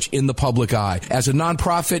knowledge in the public eye. As a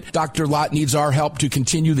nonprofit, Dr. Lott needs our help to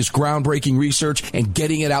continue this groundbreaking research and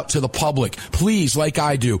getting it out to the public. Please, like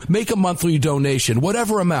I do, make a monthly donation,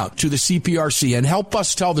 whatever amount, to the CPRC and help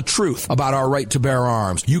us tell the truth about our right to bear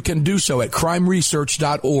arms. You can do so at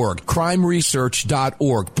crimeresearch.org.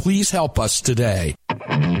 crimeresearch.org. Please help us today.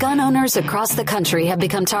 Gun owners across the country have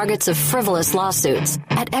become targets of frivolous lawsuits.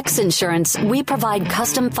 At X Insurance, we provide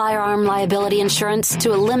custom firearm liability insurance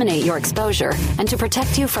to eliminate your exposure and to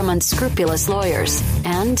protect you from unscrupulous lawyers.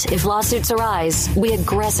 And if lawsuits arise, we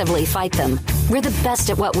aggressively fight them. We're the best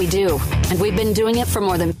at what we do, and we've been doing it for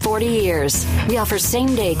more than 40 years. We offer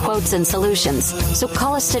same-day quotes and solutions. So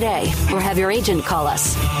call us today or have your agent call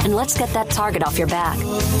us, and let's get that target off your back.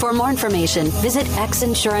 For more information, visit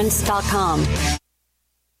xinsurance.com.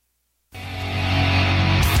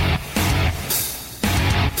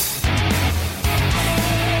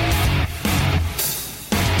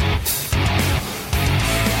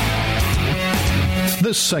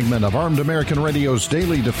 This segment of Armed American Radio's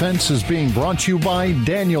Daily Defense is being brought to you by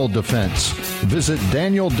Daniel Defense. Visit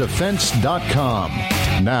DanielDefense.com.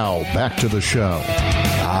 Now, back to the show.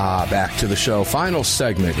 Back to the show. Final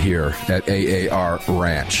segment here at AAR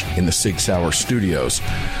Ranch in the Sig Sauer Studios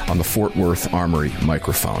on the Fort Worth Armory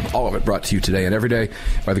microphone. All of it brought to you today and every day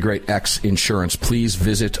by the great X Insurance. Please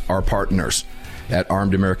visit our partners at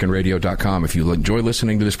ArmedAmericanRadio.com. If you enjoy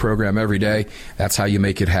listening to this program every day, that's how you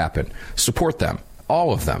make it happen. Support them.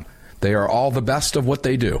 All of them. They are all the best of what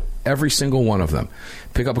they do. Every single one of them.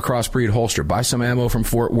 Pick up a crossbreed holster. Buy some ammo from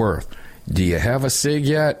Fort Worth. Do you have a SIG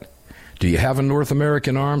yet? Do you have a North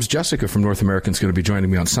American Arms? Jessica from North American is going to be joining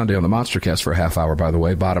me on Sunday on the Monstercast for a half hour, by the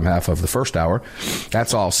way, bottom half of the first hour.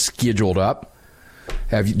 That's all scheduled up.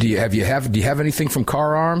 Do you have anything from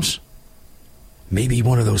Car Arms? Maybe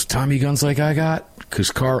one of those Tommy guns like I got? Because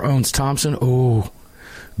Car owns Thompson. Oh,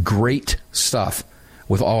 great stuff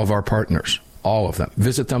with all of our partners. All of them.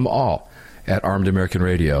 Visit them all at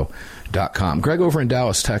ArmedAmericanRadio.com. Greg over in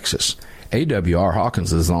Dallas, Texas. AWR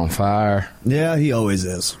Hawkins is on fire. Yeah, he always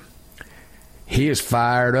is. He is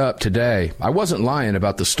fired up today. I wasn't lying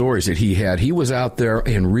about the stories that he had. He was out there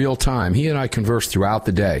in real time. He and I conversed throughout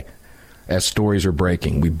the day as stories are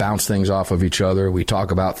breaking. We bounce things off of each other. We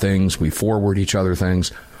talk about things. We forward each other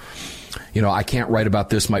things. You know, I can't write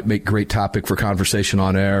about this, might make great topic for conversation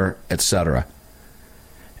on air, etc.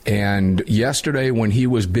 And yesterday when he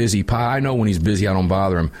was busy, I know when he's busy I don't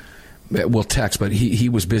bother him. We'll text, but he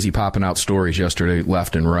was busy popping out stories yesterday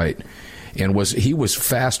left and right. And he was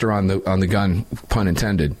faster on the gun, pun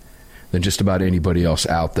intended, than just about anybody else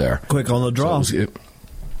out there. Quick on the draw. So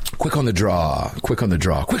quick on the draw. Quick on the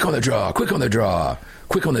draw. Quick on the draw. Quick on the draw.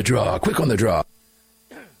 Quick on the draw. Quick on the draw.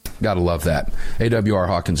 Got to love that. AWR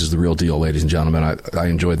Hawkins is the real deal, ladies and gentlemen. I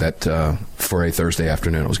enjoyed that for a Thursday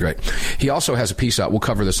afternoon. It was great. He also has a piece out. We'll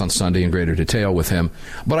cover this on Sunday in greater detail with him.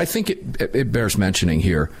 But I think it bears mentioning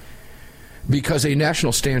here because a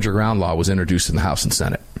national stand your ground law was introduced in the House and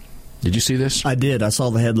Senate. Did you see this? I did. I saw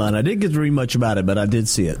the headline. I didn't get to read much about it, but I did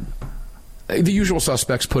see it. The usual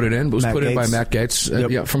suspects put it in. It was put in by Matt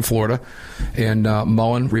Gaetz from Florida and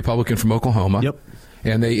Mullen, Republican from Oklahoma. Yep.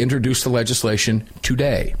 And they introduced the legislation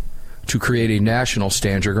today to create a national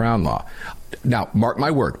stand your ground law. Now, mark my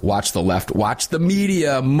word, watch the left, watch the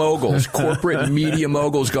media moguls, corporate media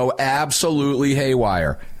moguls go absolutely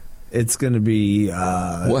haywire. It's going to be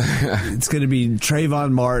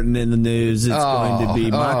Trayvon Martin in the news. It's going to be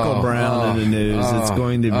Michael Brown in the news. It's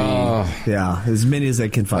going to be as many as they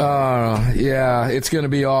can find. It's going to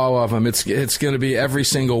be all of them. It's going to be every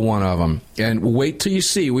single one of them. And wait till you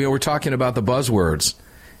see. We were talking about the buzzwords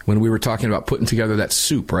when we were talking about putting together that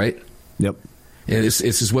soup, right? Yep. And this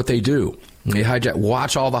is what they do. They hijack.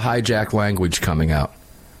 Watch all the hijack language coming out.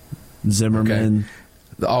 Zimmerman. Okay?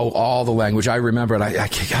 All the language. I remember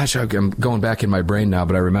it. I'm going back in my brain now,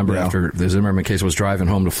 but I remember after the Zimmerman case, I was driving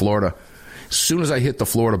home to Florida. As soon as I hit the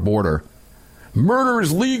Florida border, murder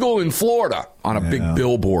is legal in Florida on a big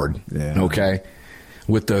billboard, okay?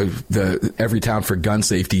 With the every town for gun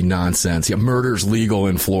safety nonsense. Yeah, murder's legal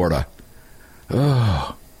in Florida.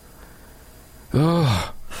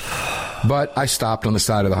 But I stopped on the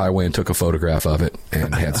side of the highway and took a photograph of it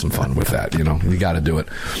and had some fun with that. You got to do it.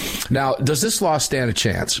 Now, does this law stand a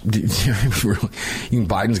chance? You think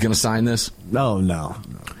Biden's going to sign this? No.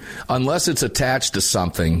 Unless it's attached to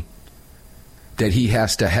something that he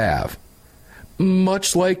has to have.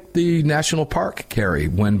 Much like the national park carry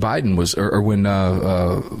when Biden was, or when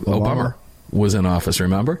Obama was in office,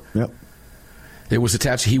 remember? Yep. It was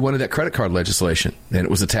attached. He wanted that credit card legislation, and it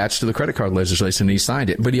was attached to the credit card legislation, and he signed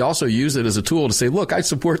it. But he also used it as a tool to say, look, I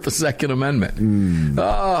support the Second Amendment.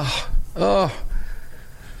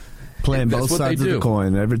 Playing both sides of the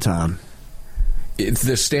coin every time. It's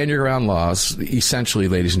the stand your ground laws, essentially,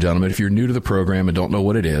 ladies and gentlemen, if you're new to the program and don't know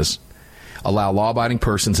what it is, allow law-abiding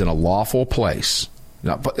persons in a lawful place.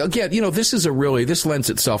 Now, but again, this lends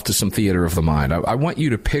itself to some theater of the mind. I want you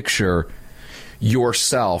to picture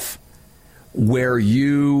yourself where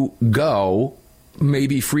you go,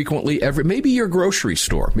 maybe frequently, maybe your grocery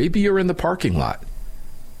store, maybe you're in the parking lot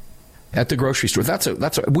at the grocery store.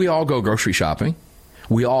 We all go grocery shopping.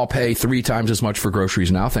 We all pay 3 times as much for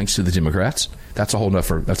groceries now, thanks to the Democrats. That's a whole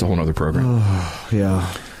other program.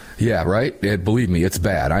 Yeah, right. And believe me, it's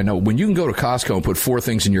bad. I know when you can go to Costco and put 4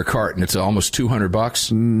 things in your cart and it's almost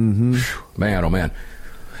 $200. Man, oh man.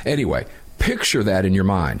 Anyway. Picture that in your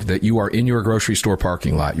mind, that you are in your grocery store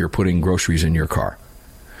parking lot. You're putting groceries in your car.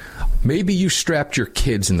 Maybe you strapped your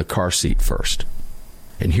kids in the car seat first,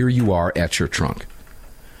 and here you are at your trunk.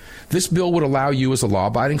 This bill would allow you as a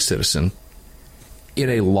law-abiding citizen in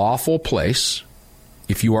a lawful place,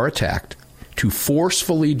 if you are attacked, to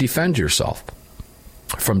forcefully defend yourself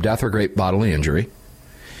from death or great bodily injury,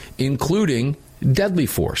 including deadly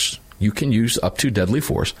force. You can use up to deadly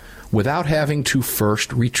force without having to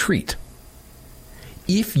first retreat,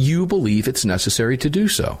 if you believe it's necessary to do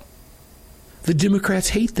so. The Democrats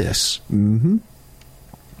hate this. Mm-hmm.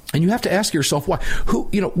 And you have to ask yourself why.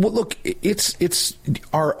 Look, it's in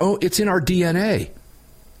our DNA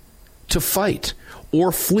to fight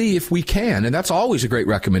or flee if we can. And that's always a great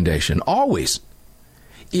recommendation. Always.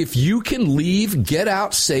 If you can leave, get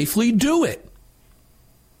out safely, do it.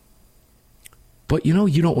 But you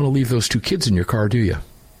don't want to leave those 2 kids in your car, do you?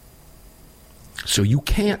 So you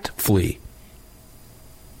can't flee.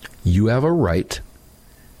 You have a right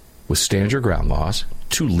with stand your ground laws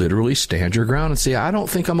to literally stand your ground and say, I don't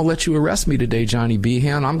think I'm going to let you arrest me today, Johnny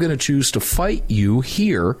Behan. I'm going to choose to fight you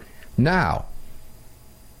here now.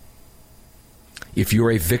 If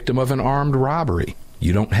you're a victim of an armed robbery,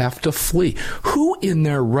 you don't have to flee. Who in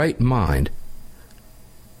their right mind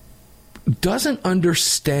doesn't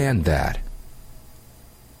understand that?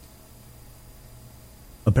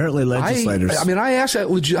 Apparently, legislators.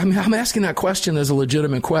 I'm asking that question as a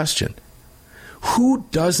legitimate question. Who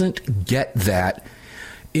doesn't get that?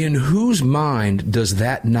 In whose mind does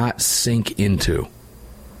that not sink into?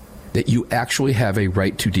 That you actually have a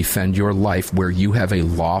right to defend your life where you have a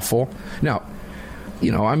lawful... Now,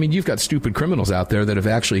 you've got stupid criminals out there that have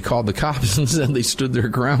actually called the cops and said they stood their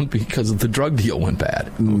ground because the drug deal went bad.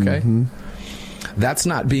 Okay? Mm-hmm. That's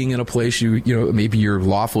not being in a place maybe you're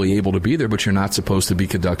lawfully able to be there, but you're not supposed to be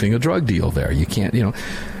conducting a drug deal there. You can't,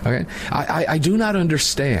 okay. I do not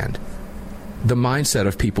understand the mindset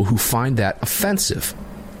of people who find that offensive.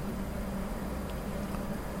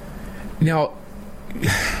 Now,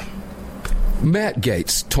 Matt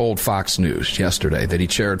Gaetz told Fox News yesterday that he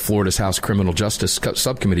chaired Florida's House Criminal Justice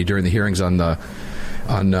Subcommittee during the hearings on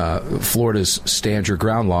Florida's Stand Your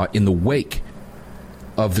Ground law in the wake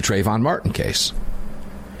of the Trayvon Martin case.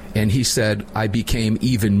 And he said, I became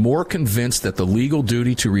even more convinced that the legal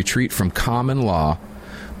duty to retreat from common law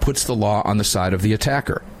puts the law on the side of the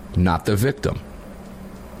attacker, not the victim.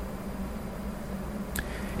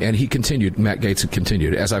 And he continued, Matt Gaetz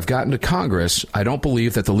continued, as I've gotten to Congress, I don't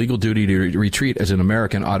believe that the legal duty to retreat as an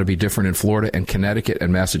American ought to be different in Florida and Connecticut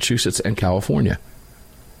and Massachusetts and California.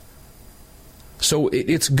 So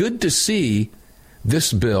it's good to see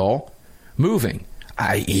this bill moving.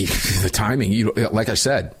 The timing, like I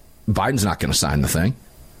said, Biden's not going to sign the thing.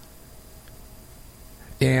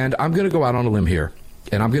 And I'm going to go out on a limb here,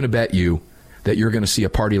 and I'm going to bet you that you're going to see a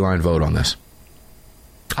party line vote on this.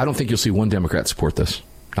 I don't think you'll see one Democrat support this.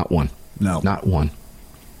 Not one. No. Not one.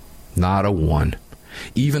 Not a one.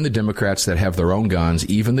 Even the Democrats that have their own guns,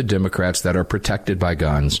 even the Democrats that are protected by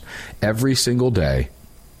guns every single day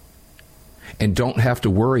and don't have to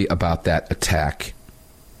worry about that attack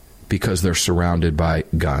because they're surrounded by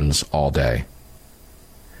guns all day,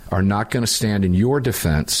 are not going to stand in your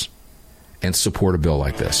defense and support a bill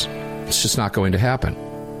like this. It's just not going to happen.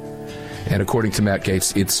 And according to Matt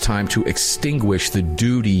Gaetz, it's time to extinguish the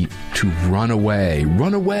duty to run away.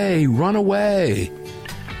 Run away, run away.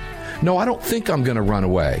 No, I don't think I'm going to run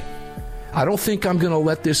away. I don't think I'm going to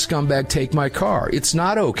let this scumbag take my car. It's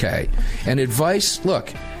not okay. And advice,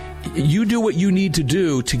 look, you do what you need to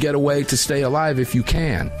do to get away, to stay alive if you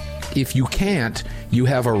can. If you can't, you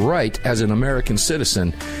have a right as an American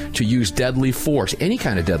citizen to use deadly force, any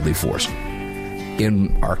kind of deadly force.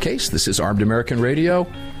 In our case, this is Armed American Radio,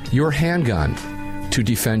 your handgun to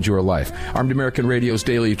defend your life. Armed American Radio's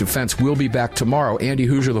Daily Defense will be back tomorrow. Andy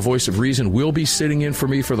Hoosier, the voice of reason, will be sitting in for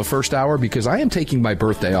me for the first hour because I am taking my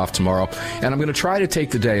birthday off tomorrow, and I'm going to try to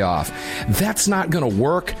take the day off. That's not going to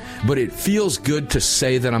work, but it feels good to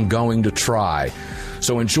say that I'm going to try.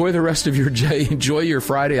 So enjoy the rest of your day. Enjoy your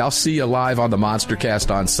Friday. I'll see you live on the Monster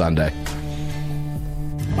Cast on Sunday.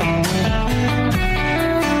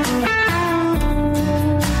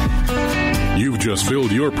 You've just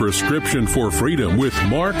filled your prescription for freedom with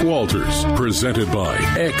Mark Walters, presented by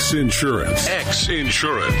X Insurance. X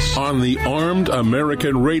Insurance on the Armed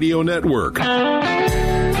American Radio Network.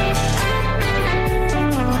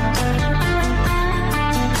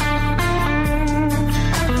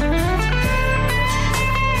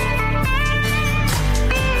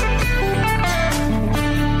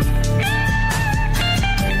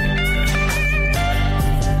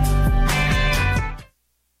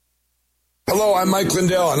 Hello, I'm Mike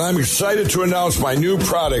Lindell, and I'm excited to announce my new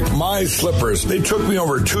product, My Slippers. They took me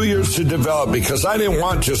over 2 years to develop because I didn't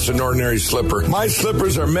want just an ordinary slipper. My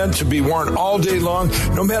slippers are meant to be worn all day long,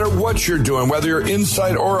 no matter what you're doing, whether you're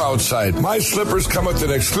inside or outside. My slippers come with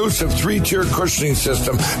an exclusive 3-tier cushioning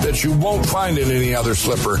system that you won't find in any other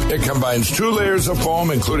slipper. It combines 2 layers of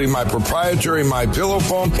foam, including my proprietary My Pillow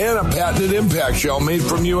foam and a patented impact gel made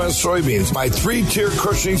from U.S. soybeans. My 3-tier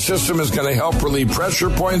cushioning system is going to help relieve pressure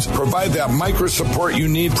points, provide that micro support you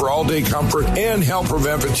need for all-day comfort, and help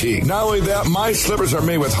prevent fatigue. Not only that, my slippers are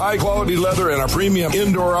made with high-quality leather and a premium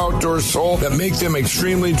indoor-outdoor sole that make them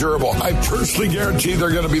extremely durable. I personally guarantee they're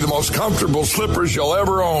going to be the most comfortable slippers you'll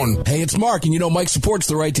ever own. Hey, it's Mark, and you know Mike supports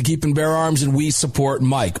the right to keep and bear arms, and we support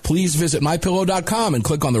Mike. Please visit MyPillow.com and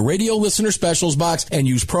click on the radio listener specials box and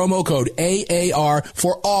use promo code AAR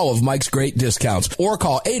for all of Mike's great discounts. Or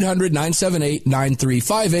call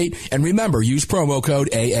 800-978-9358, and remember, use promo code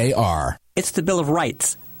AAR. It's the Bill of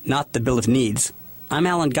Rights, not the Bill of Needs. I'm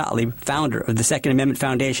Alan Gottlieb, founder of the Second Amendment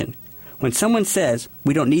Foundation. When someone says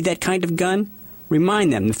we don't need that kind of gun,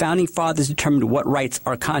 remind them the Founding Fathers determined what rights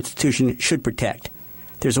our Constitution should protect.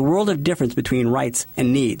 There's a world of difference between rights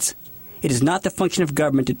and needs. It is not the function of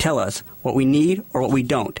government to tell us what we need or what we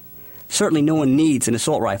don't. Certainly no one needs an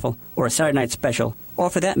assault rifle or a Saturday Night Special, or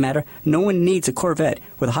for that matter, no one needs a Corvette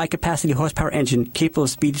with a high-capacity horsepower engine capable of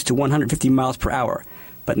speeds to 150 miles per hour.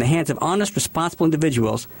 But in the hands of honest, responsible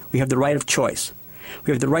individuals, we have the right of choice.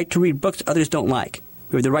 We have the right to read books others don't like.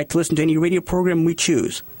 We have the right to listen to any radio program we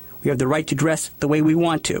choose. We have the right to dress the way we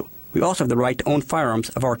want to. We also have the right to own firearms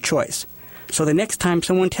of our choice. So the next time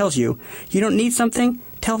someone tells you, you don't need something,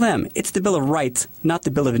 tell them it's the Bill of Rights, not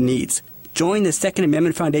the Bill of Needs. Join the Second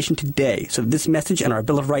Amendment Foundation today so that this message and our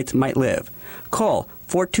Bill of Rights might live. Call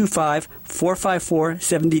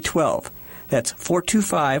 425-454-7012. That's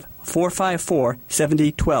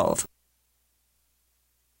 425-454-7012.